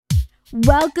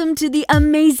Welcome to the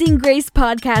Amazing Grace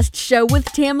Podcast Show with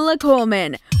Tamala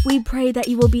Coleman. We pray that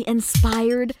you will be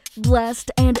inspired,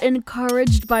 blessed, and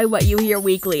encouraged by what you hear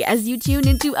weekly as you tune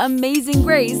into Amazing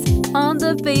Grace on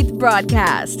the Faith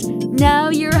Broadcast. Now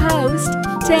your host,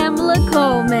 Tamala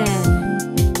Coleman.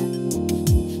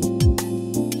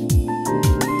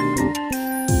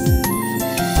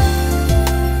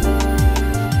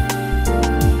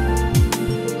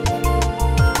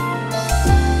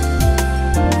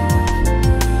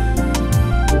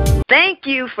 Thank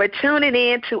you for tuning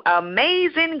in to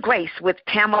Amazing Grace with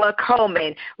Tamala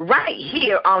Coleman right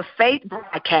here on Faith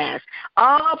Broadcast.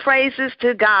 All praises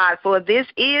to God, for this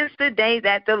is the day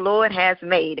that the Lord has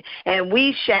made, and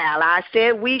we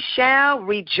shall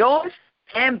rejoice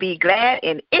and be glad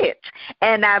in it.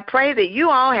 And I pray that you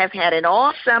all have had an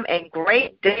awesome and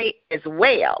great day as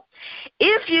well.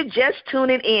 If you're just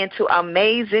tuning in to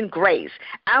Amazing Grace,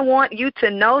 I want you to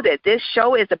know that this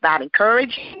show is about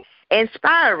encouraging,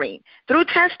 inspiring through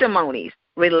testimonies,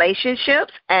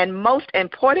 relationships, and most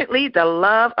importantly, the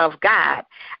love of God.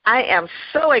 I am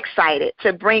so excited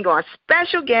to bring on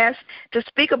special guests to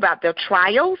speak about their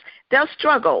trials, their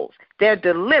struggles, their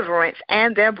deliverance,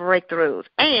 and their breakthroughs,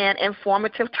 and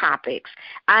informative topics.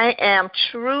 I am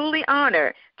truly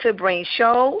honored to bring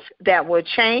shows that will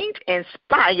change,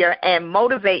 inspire, and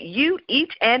motivate you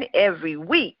each and every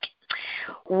week.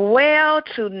 Well,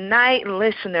 tonight,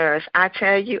 listeners, I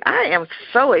tell you, I am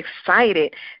so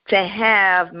excited to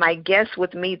have my guests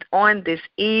with me on this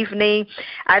evening.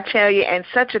 I tell you, in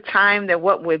such a time that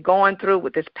what we're going through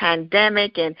with this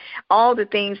pandemic and all the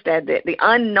things that the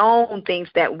unknown things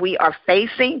that we are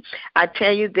facing, I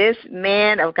tell you, this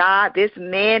man of God, this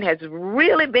man has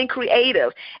really been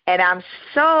creative, and I'm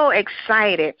so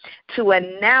excited to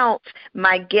announce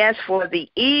my guest for the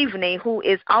evening, who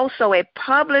is also a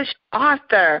published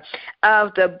author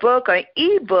of the book or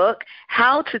ebook,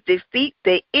 How to Defeat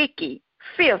the Icky,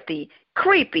 Filthy,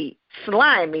 Creepy,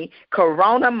 Slimy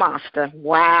Corona Monster.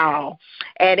 Wow.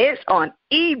 And it's on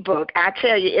ebook. I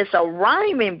tell you, it's a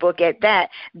rhyming book at that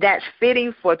that's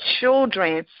fitting for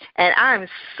children. And I'm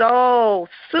so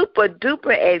super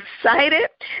duper excited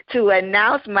to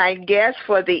announce my guest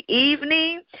for the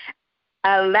evening.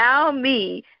 Allow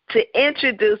me to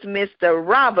introduce Mr.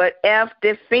 Robert F.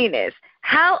 DeFenis.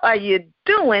 How are you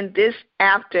doing this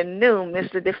afternoon,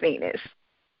 Mr. DeFenis?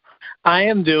 I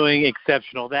am doing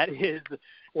exceptional. That is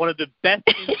one of the best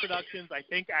introductions I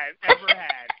think I've ever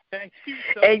had. Thank you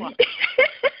so much.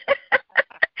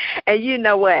 And you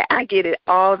know what? I get it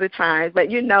all the time. But,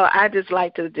 I just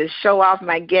like to just show off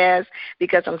my guests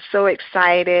because I'm so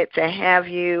excited to have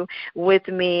you with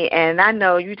me. And I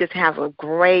know you just have a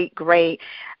great, great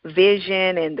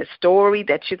vision and the story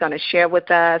that you're going to share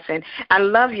with us. And I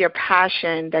love your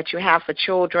passion that you have for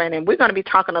children. And we're going to be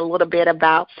talking a little bit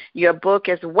about your book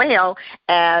as well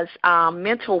as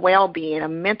mental well-being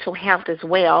and mental health as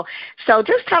well. So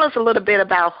just tell us a little bit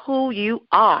about who you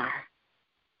are.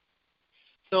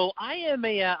 So I'm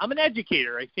an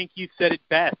educator. I think you said it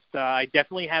best. I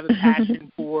definitely have a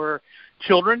passion for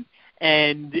children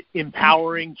and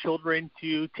empowering children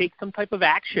to take some type of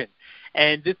action.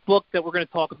 And this book that we're going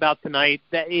to talk about tonight,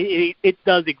 that it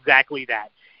does exactly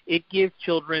that. It gives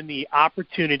children the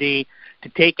opportunity to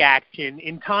take action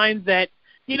in times that,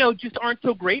 just aren't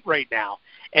so great right now.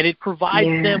 And it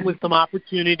provides them with some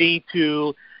opportunity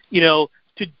to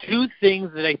do things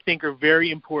that I think are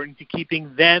very important to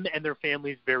keeping them and their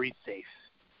families very safe.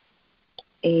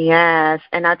 Yes,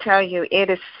 and I tell you,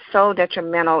 it is so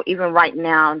detrimental even right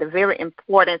now, the very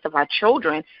importance of our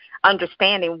children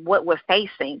understanding what we're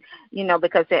facing,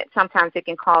 because sometimes it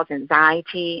can cause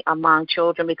anxiety among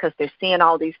children because they're seeing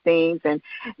all these things and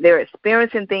they're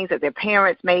experiencing things that their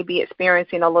parents may be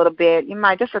experiencing a little bit. You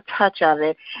might just a touch of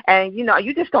it. And,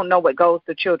 you just don't know what goes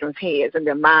through children's heads and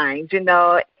their minds, And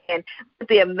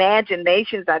the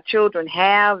imaginations our children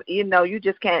have, you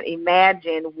just can't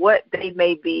imagine what they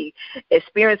may be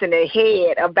experiencing in their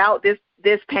head about this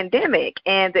pandemic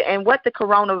and what the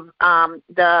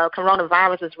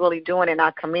coronavirus is really doing in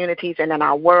our communities and in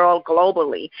our world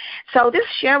globally. So just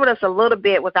share with us a little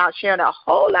bit without sharing a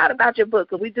whole lot about your book,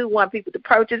 because we do want people to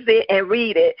purchase it and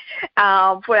read it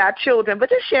for our children. But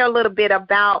just share a little bit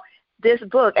about this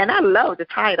book. And I love the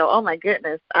title. Oh, my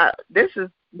goodness. This is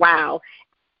wow.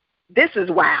 This is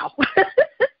wow.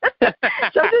 So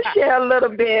just share a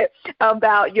little bit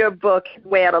about your book as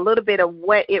well, a little bit of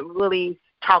what it really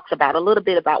talks about, a little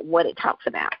bit about what it talks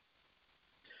about.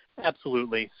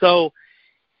 Absolutely. So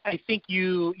I think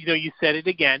you said it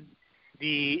again,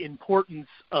 the importance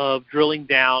of drilling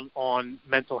down on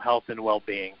mental health and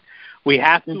well-being. We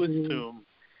have to assume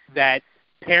that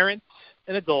parents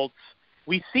and adults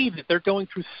we see that they're going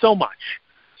through so much.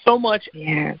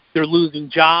 Yes. They're losing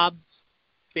jobs.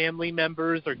 Family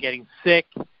members are getting sick.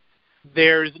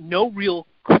 There's no real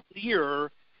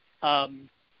clear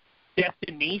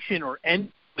destination or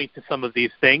end point to some of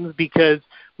these things, because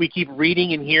we keep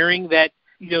reading and hearing that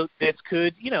this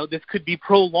could be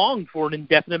prolonged for an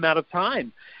indefinite amount of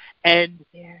time. And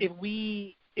if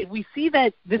we see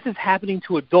that this is happening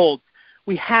to adults,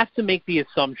 we have to make the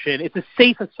assumption, it's a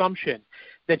safe assumption,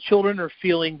 that children are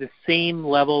feeling the same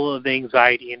level of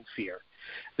anxiety and fear.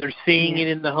 They're seeing it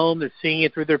in the home. They're seeing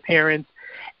it through their parents.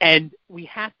 And we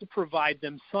have to provide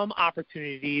them some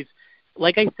opportunities,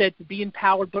 like I said, to be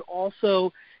empowered, but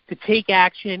also to take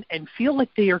action and feel like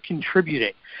they are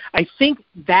contributing. I think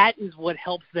that is what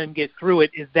helps them get through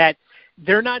it, is that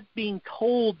they're not being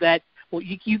told that, well,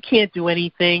 you can't do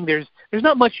anything. There's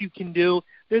not much you can do.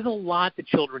 There's a lot that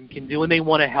children can do, and they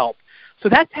want to help. So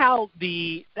that's how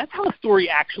the story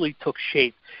actually took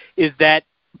shape, is that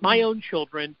my own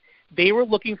children, they were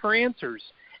looking for answers.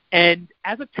 And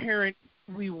as a parent,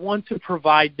 we want to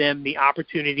provide them the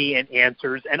opportunity and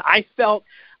answers. And I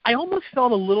almost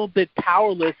felt a little bit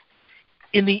powerless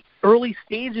in the early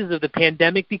stages of the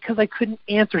pandemic because I couldn't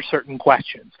answer certain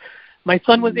questions. My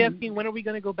son was asking, when are we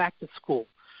going to go back to school?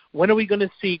 When are we going to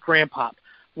see Grandpa?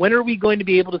 When are we going to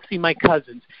be able to see my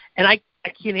cousins? And I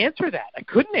can't answer that. I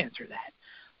couldn't answer that.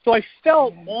 So I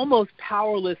felt almost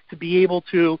powerless to be able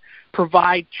to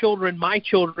provide my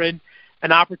children,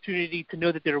 an opportunity to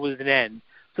know that there was an end.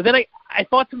 So then I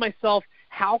thought to myself,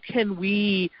 how can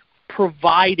we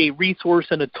provide a resource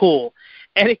and a tool?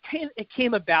 And it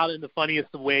came about in the funniest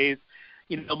of ways.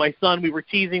 My son, we were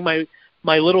teasing my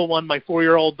little one, my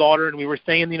 4-year-old daughter, and we were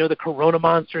saying, the corona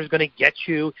monster is going to get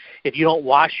you if you don't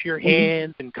wash your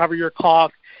hands and cover your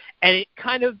cough. And it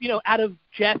kind of, out of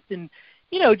jest and,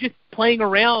 just playing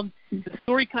around, the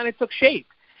story kind of took shape.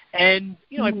 And,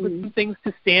 I put some things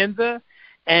to stanza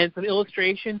and some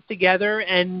illustrations together.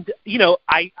 And,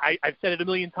 I've said it a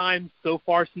million times so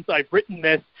far since I've written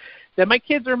this, that my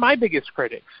kids are my biggest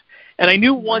critics. And I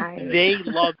knew once they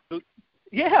loved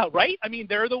yeah, right? I mean,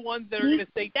 they're the ones that are going to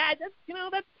say, Dad,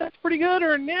 that's pretty good,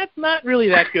 or that's not really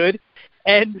that good.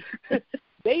 And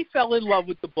they fell in love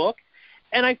with the book.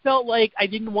 And I felt like I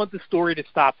didn't want the story to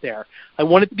stop there. I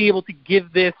wanted to be able to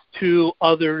give this to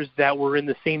others that were in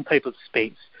the same type of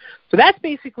space. So that's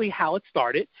basically how it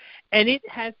started, and it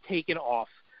has taken off.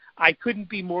 I couldn't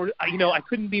be more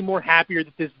happier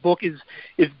that this book is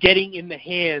getting in the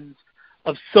hands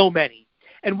of so many.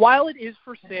 And while it is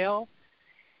for sale,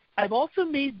 I've also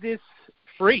made this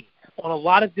free on a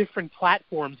lot of different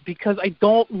platforms because I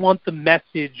don't want the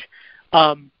message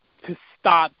to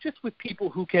stop just with people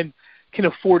who can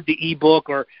afford the ebook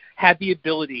or have the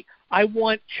ability. I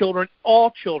want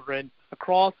all children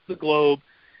across the globe,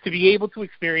 to be able to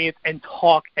experience and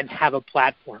talk and have a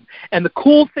platform. And the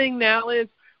cool thing now is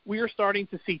we are starting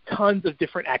to see tons of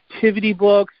different activity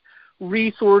books,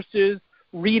 resources,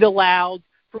 read aloud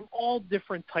from all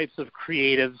different types of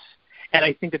creatives. And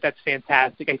I think that that's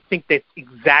fantastic. I think that's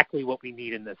exactly what we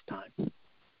need in this time.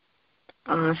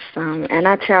 Awesome. And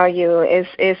I tell you,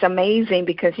 it's amazing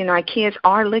because, our kids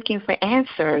are looking for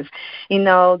answers.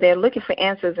 They're looking for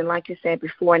answers. And like you said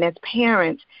before, and as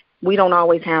parents, we don't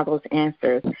always have those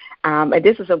answers. And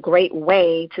this is a great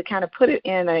way to kind of put it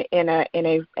in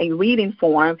a reading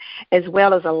form, as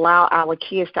well as allow our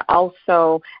kids to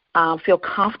also feel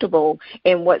comfortable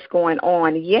in what's going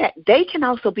on. Yet they can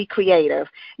also be creative.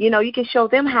 You can show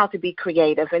them how to be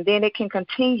creative, and then it can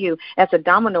continue as a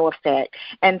domino effect.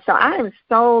 And so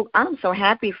I'm so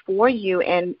happy for you,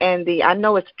 and I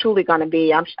know it's truly going to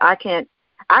be.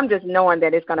 I'm just knowing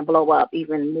that it's going to blow up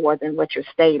even more than what you're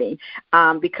stating,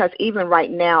 because even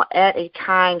right now, at a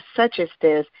time such as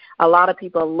this, a lot of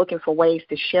people are looking for ways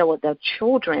to share with their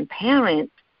children,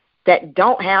 parents that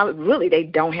don't have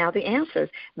the answers.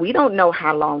 We don't know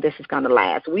how long this is going to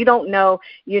last. We don't know,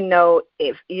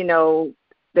 if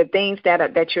the things that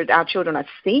our children are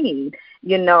seeing.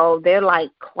 They're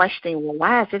like questioning, well,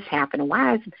 why is this happening?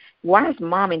 Why is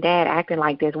mom and dad acting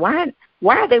like this? Why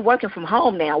are they working from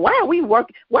home now? Why are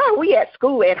we at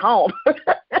school at home?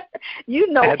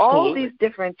 Absolutely. All these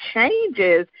different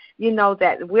changes,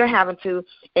 that we're having to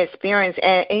experience.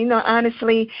 And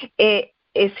honestly,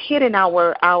 it's hitting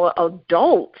our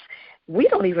adults. We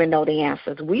don't even know the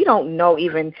answers. We don't know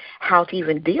even how to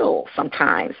even deal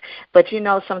sometimes. But,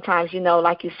 sometimes,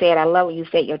 like you said, I love when you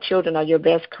said your children are your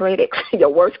best critics, your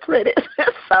worst critics.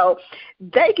 So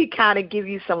they can kind of give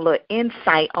you some little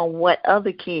insight on what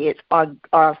other kids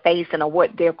are facing or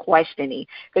what they're questioning.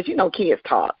 Because, kids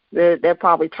talk. They're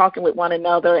probably talking with one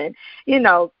another. And,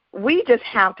 we just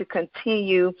have to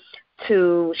continue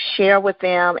to share with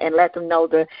them and let them know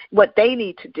what they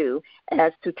need to do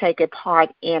as to take a part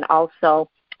in also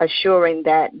assuring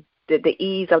that the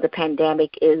ease of the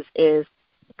pandemic is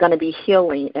going to be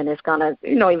healing and it's going to,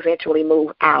 eventually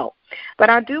move out. But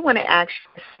I do want to ask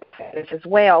you this as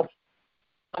well.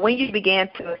 When you began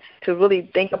to really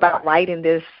think about writing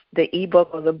the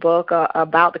ebook or the book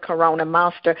about the Corona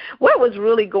Monster, what was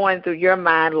really going through your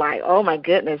mind like, oh, my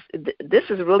goodness, this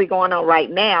is really going on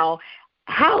right now.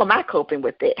 How am I coping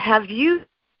with it? Have you,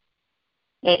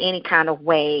 in any kind of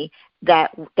way,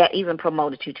 that even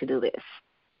promoted you to do this?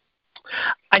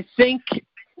 I think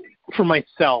for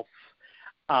myself,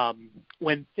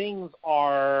 when things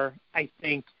are, I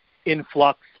think, in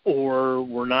flux or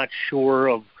we're not sure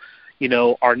of,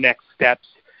 our next steps,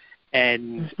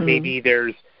 and maybe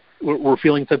we're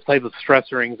feeling some type of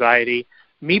stress or anxiety.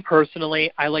 Me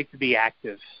personally, I like to be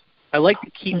active. I like to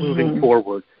keep moving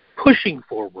forward, pushing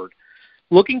forward,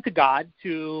 looking to God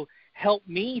to help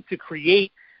me to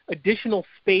create additional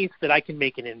space that I can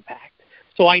make an impact.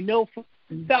 So I know for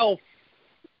myself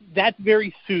that's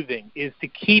very soothing, is to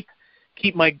keep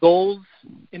my goals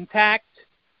intact,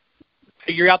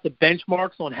 figure out the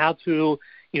benchmarks on how to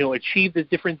achieve the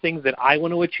different things that I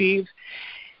want to achieve.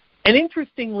 And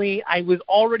interestingly, I was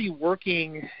already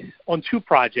working on two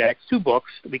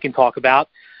books that we can talk about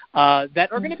that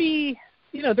are going to be,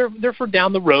 they're for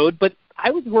down the road, but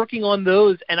I was working on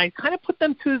those and I kind of put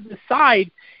them to the side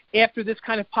after this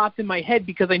kind of popped in my head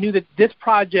because I knew that this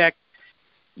project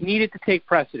needed to take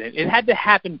precedent. It had to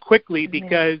happen quickly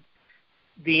because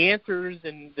the answers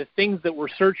and the things that we're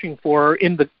searching for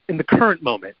in the current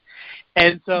moment.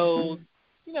 And so,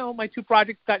 my two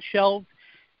projects got shelved.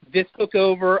 This took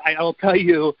over. I'll tell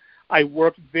you, I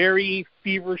worked very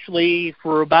feverishly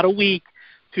for about a week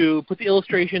to put the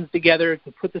illustrations together,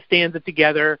 to put the stanza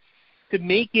together, to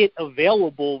make it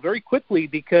available very quickly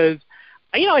because,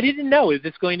 I didn't know, is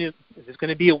this going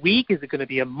to be a week? Is it going to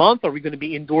be a month? Are we going to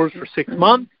be indoors for 6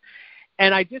 months?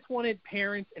 And I just wanted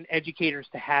parents and educators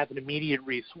to have an immediate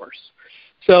resource.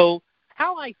 So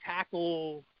how I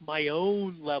tackle my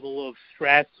own level of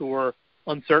stress or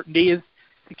uncertainty is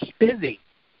to keep busy,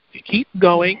 to keep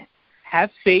going, have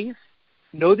faith,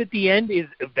 know that the end is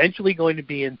eventually going to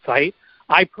be in sight.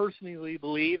 I personally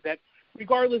believe that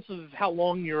regardless of how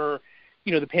long the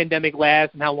pandemic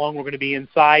lasts and how long we're going to be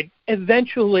inside,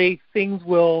 eventually things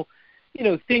will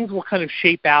kind of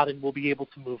shape out and we'll be able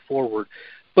to move forward.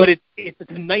 But it's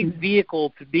a nice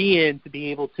vehicle to be in, to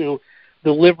be able to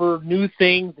deliver new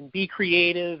things and be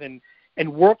creative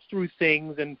and work through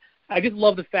things. And I just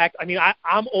love the fact,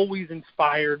 I'm always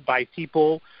inspired by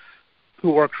people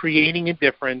who are creating a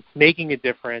difference, making a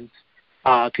difference,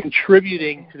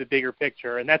 contributing to the bigger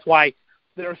picture. And that's why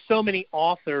there are so many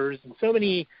authors and so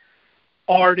many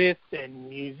artists and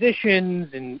musicians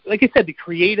and, like I said, the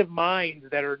creative minds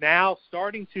that are now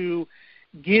starting to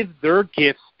give their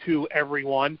gifts to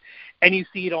everyone. And you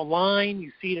see it online,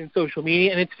 you see it in social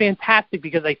media, and it's fantastic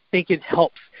because I think it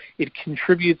helps. It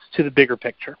contributes to the bigger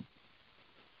picture.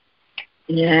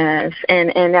 Yes,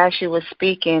 and as you were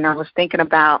speaking, I was thinking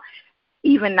about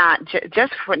even not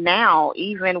just for now,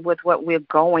 even with what we're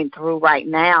going through right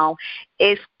now,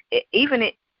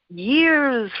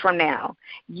 years from now,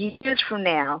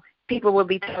 people will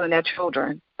be telling their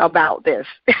children about this,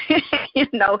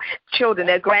 children,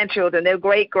 their grandchildren, their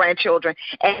great-grandchildren.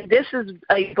 And this is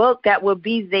a book that will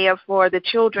be there for the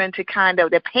children to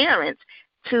their parents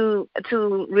to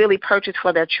really purchase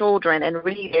for their children and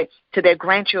read it to their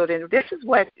grandchildren. This is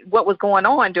what was going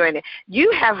on during it.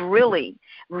 You have really,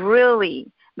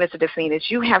 really, Mr. DeFinis,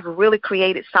 you have really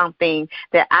created something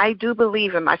that I do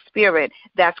believe in my spirit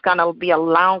that's going to be a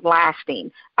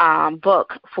long-lasting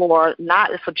book for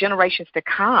generations to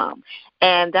come.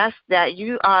 And that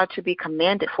you are to be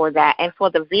commended for that and for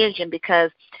the vision,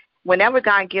 because whenever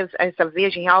God gives us a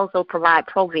vision, He also provides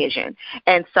provision.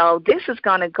 And so this is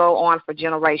going to go on for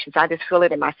generations. I just feel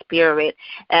it in my spirit.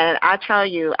 And I tell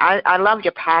you, I love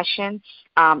your passion,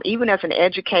 even as an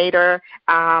educator,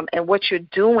 and what you're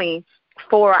doing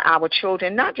for our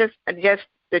children, not just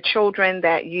the children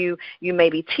that you may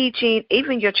be teaching,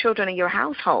 even your children in your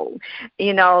household.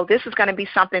 This is going to be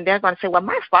something they're going to say, well,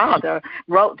 my father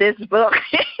wrote this book.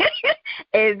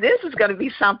 And this is going to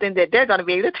be something that they're going to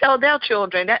be able to tell their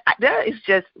children. That is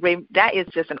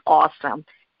just an awesome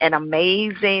and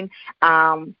amazing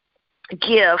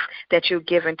gift that you're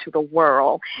giving to the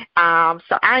world.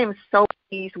 So I am so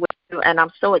pleased with you, and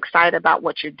I'm so excited about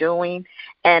what you're doing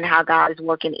and how God is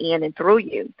working in and through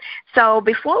you. So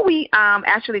before we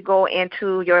actually go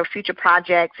into your future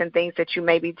projects and things that you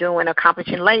may be doing,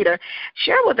 accomplishing later,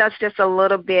 share with us just a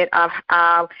little bit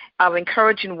of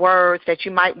encouraging words that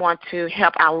you might want to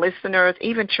help our listeners,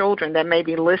 even children that may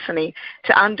be listening,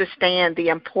 to understand the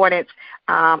importance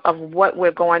of what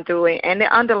we're going through and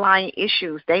the underlying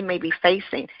issues they may be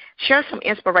facing. Share some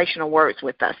inspirational words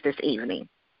with us this evening.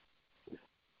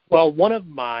 Well, one of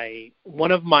my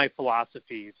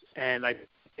philosophies, and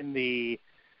in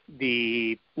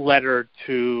the letter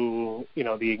to,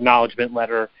 the acknowledgement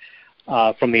letter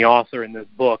from the author in this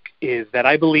book, is that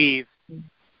I believe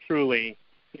truly,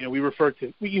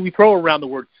 we throw around the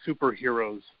word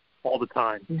superheroes all the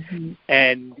time,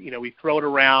 and we throw it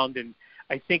around, and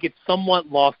I think it's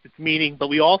somewhat lost its meaning. But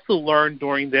we also learned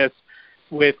during this,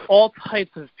 with all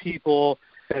types of people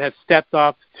that have stepped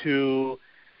up to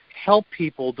help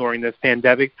people during this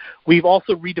pandemic, we've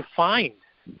also redefined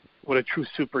what a true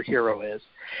superhero is.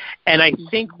 And I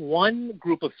think one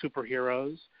group of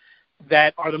superheroes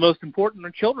that are the most important are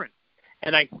children.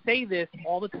 And I say this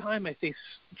all the time. I say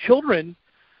children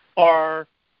are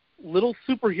little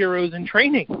superheroes in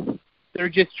training. They're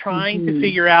just trying to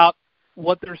figure out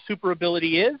what their super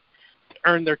ability is to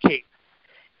earn their cape.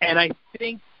 And I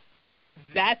think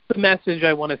that's the message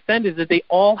I want to send, is that they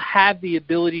all have the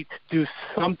ability to do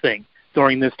something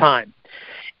during this time.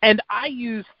 And I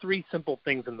use 3 simple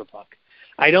things in the book.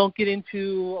 I don't get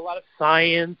into a lot of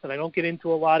science, and I don't get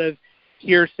into a lot of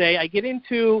hearsay. I get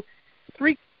into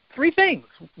three things.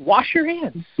 Wash your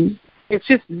hands. It's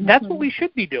just, that's what we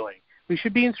should be doing. We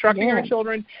should be instructing our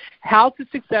children how to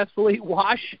successfully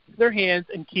wash their hands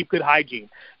and keep good hygiene.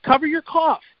 Cover your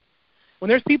cough. When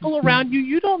there's people around you,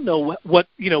 you don't know what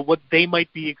they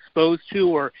might be exposed to,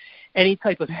 or any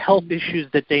type of health issues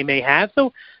that they may have.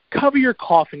 So cover your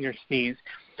cough and your sneeze.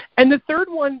 And the third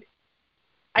one,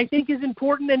 I think, is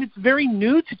important, and it's very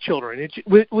new to children,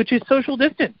 which is social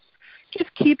distance.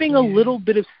 Just keeping a little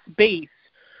bit of space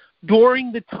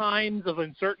during the times of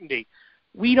uncertainty.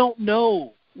 We don't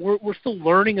know. We're still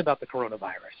learning about the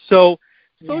coronavirus. So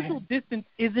social distance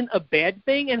isn't a bad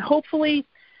thing, and hopefully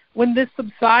when this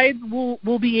subsides,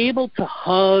 we'll be able to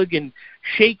hug and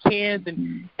shake hands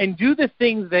and do the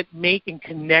things that make and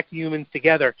connect humans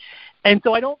together. And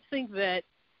so I don't think that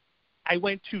I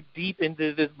went too deep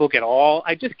into this book at all.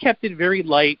 I just kept it very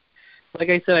light. Like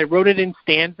I said, I wrote it in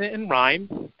stanza and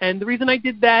rhyme. And the reason I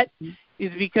did that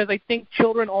is because I think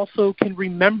children also can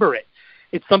remember it.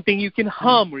 It's something you can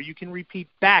hum or you can repeat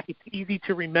back. It's easy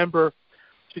to remember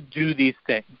to do these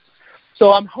things.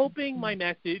 So I'm hoping my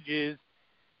message is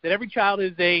that every child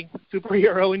is a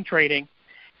superhero in training,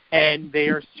 and they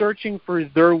are searching for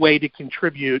their way to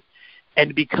contribute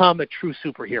and become a true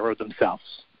superhero themselves.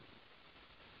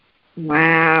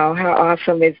 Wow, how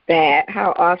awesome is that?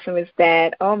 How awesome is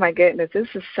that? Oh, my goodness, this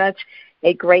is such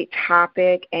a great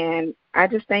topic, and I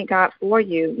just thank God for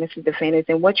you, Mrs. DeFinis,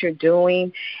 and what you're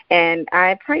doing. And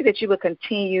I pray that you will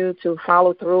continue to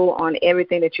follow through on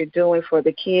everything that you're doing for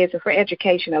the kids and for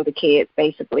education of the kids,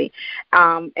 basically.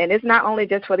 And it's not only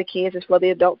just for the kids, it's for the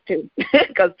adults, too,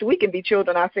 because we can be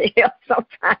children ourselves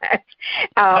sometimes.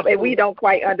 And we don't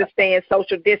quite understand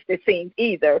social distancing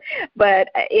either. But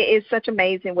it is such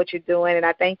amazing what you're doing, and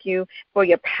I thank you for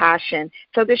your passion.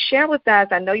 So just share with us,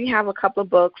 I know you have a couple of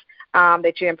books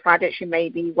that you're in projects you may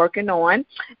be working on.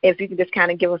 If you can just kind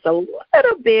of give us a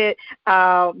little bit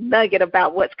nugget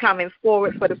about what's coming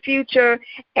forward for the future,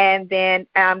 and then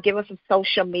give us some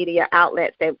social media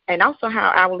outlets and also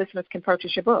how our listeners can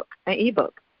purchase your book, an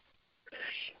ebook.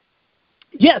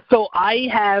 Yeah, so I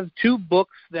have 2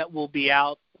 books that will be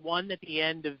out, one at the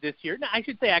end of this year. No, I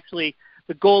should say, actually,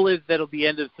 the goal is that it'll be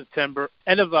end of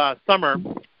summer,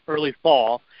 early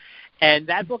fall. And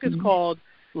that book is called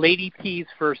Lady P's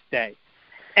First Day.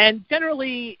 And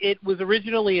generally, it was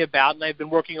originally about, and I've been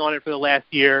working on it for the last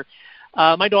year,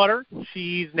 my daughter.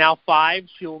 She's now 5.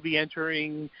 She'll be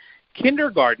entering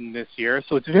kindergarten this year.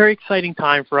 So it's a very exciting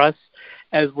time for us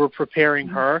as we're preparing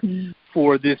her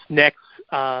for this next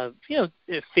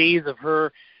phase of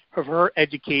her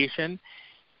education.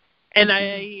 And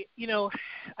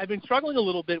I've been struggling a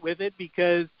little bit with it,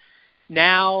 because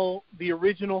now the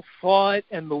original thought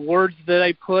and the words that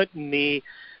I put and the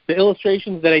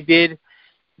illustrations that I did,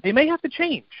 they may have to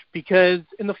change, because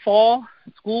in the fall,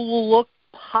 school will look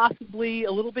possibly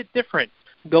a little bit different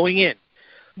going in.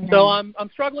 So I'm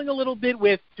struggling a little bit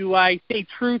with, do I stay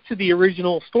true to the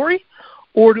original story,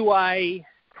 or do I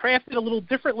craft it a little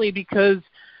differently, because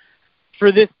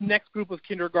for this next group of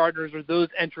kindergartners or those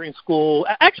entering school,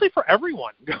 actually for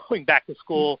everyone going back to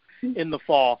school in the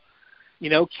fall,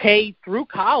 K through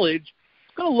college,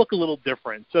 it's going to look a little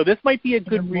different. So this might be a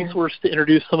good resource to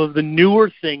introduce some of the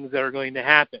newer things that are going to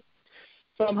happen.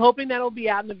 So I'm hoping that'll be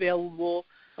out and available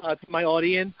to my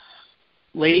audience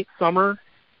late summer,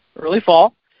 early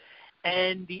fall.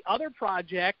 And the other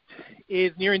project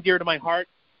is near and dear to my heart.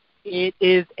 It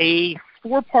is a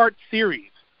 4-part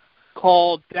series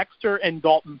called Dexter and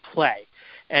Dalton Play.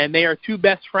 And they are two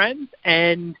best friends,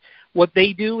 and what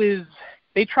they do is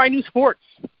they try new sports.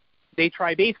 They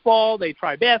try baseball, they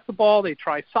try basketball, they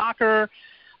try soccer,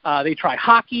 they try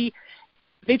hockey.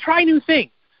 They try new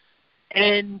things.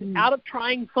 And out of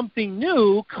trying something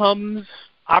new comes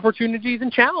opportunities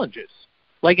and challenges,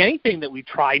 like anything that we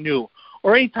try new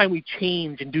or anytime we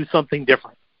change and do something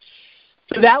different.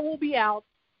 So that will be out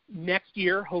next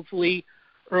year, hopefully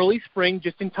early spring,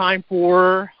 just in time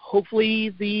for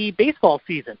hopefully the baseball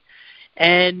season.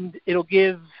 And it'll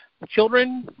give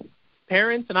children,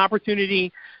 parents, an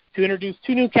opportunity to introduce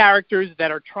two new characters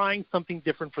that are trying something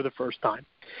different for the first time.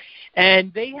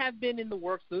 And they have been in the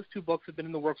works, those two books have been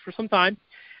in the works for some time.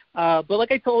 But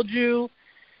like I told you,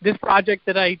 this project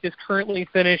that I just currently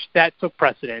finished, that took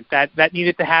precedent. That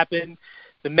needed to happen.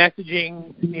 The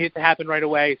messaging needed to happen right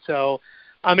away. So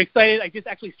I'm excited. I just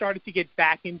actually started to get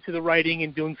back into the writing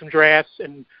and doing some drafts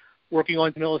and working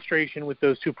on some illustration with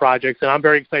those two projects, and I'm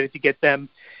very excited to get them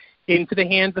into the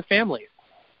hands of families.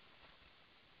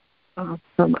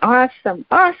 Awesome.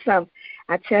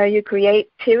 I tell you,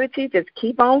 creativity just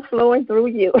keep on flowing through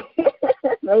you.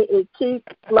 May it keep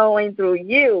flowing through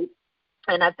you.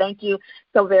 And I thank you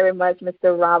so very much,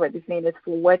 Mr. Robert DeSantis,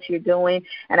 for what you're doing.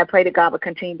 And I pray that God will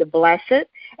continue to bless it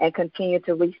and continue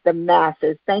to reach the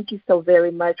masses. Thank you so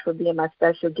very much for being my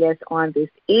special guest on this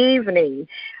evening.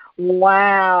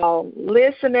 Wow.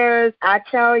 Listeners, I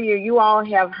tell you, you all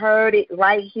have heard it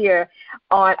right here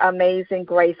on Amazing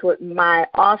Grace with my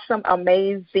awesome,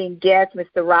 amazing guest,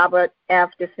 Mr. Robert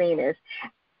F. DeSantis.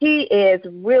 He is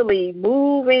really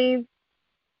moving.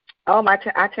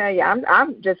 I tell you,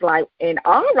 I'm just like in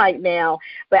awe right now.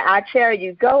 But I tell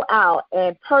you, go out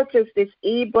and purchase this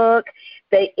ebook,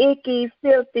 The Icky,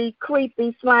 Filthy,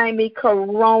 Creepy, Slimy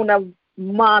Corona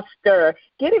Monster.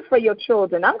 Get it for your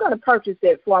children. I'm going to purchase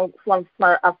it for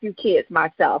a few kids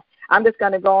myself. I'm just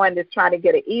going to go and just try to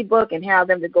get an ebook and have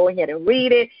them to go ahead and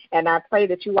read it. And I pray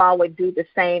that you all would do the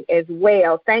same as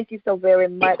well. Thank you so very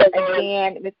much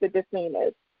again, Mr.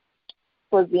 DeSantis,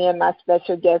 for being my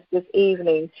special guest this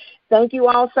evening. Thank you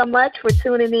all so much for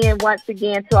tuning in once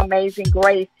again to Amazing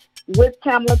Grace with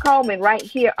Tamala Coleman right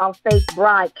here on Faith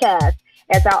Broadcast.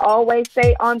 As I always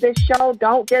say on this show,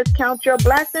 don't just count your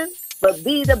blessings, but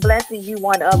be the blessing you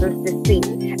want others to see.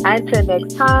 Until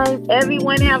next time,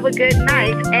 everyone have a good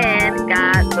night and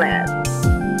God bless.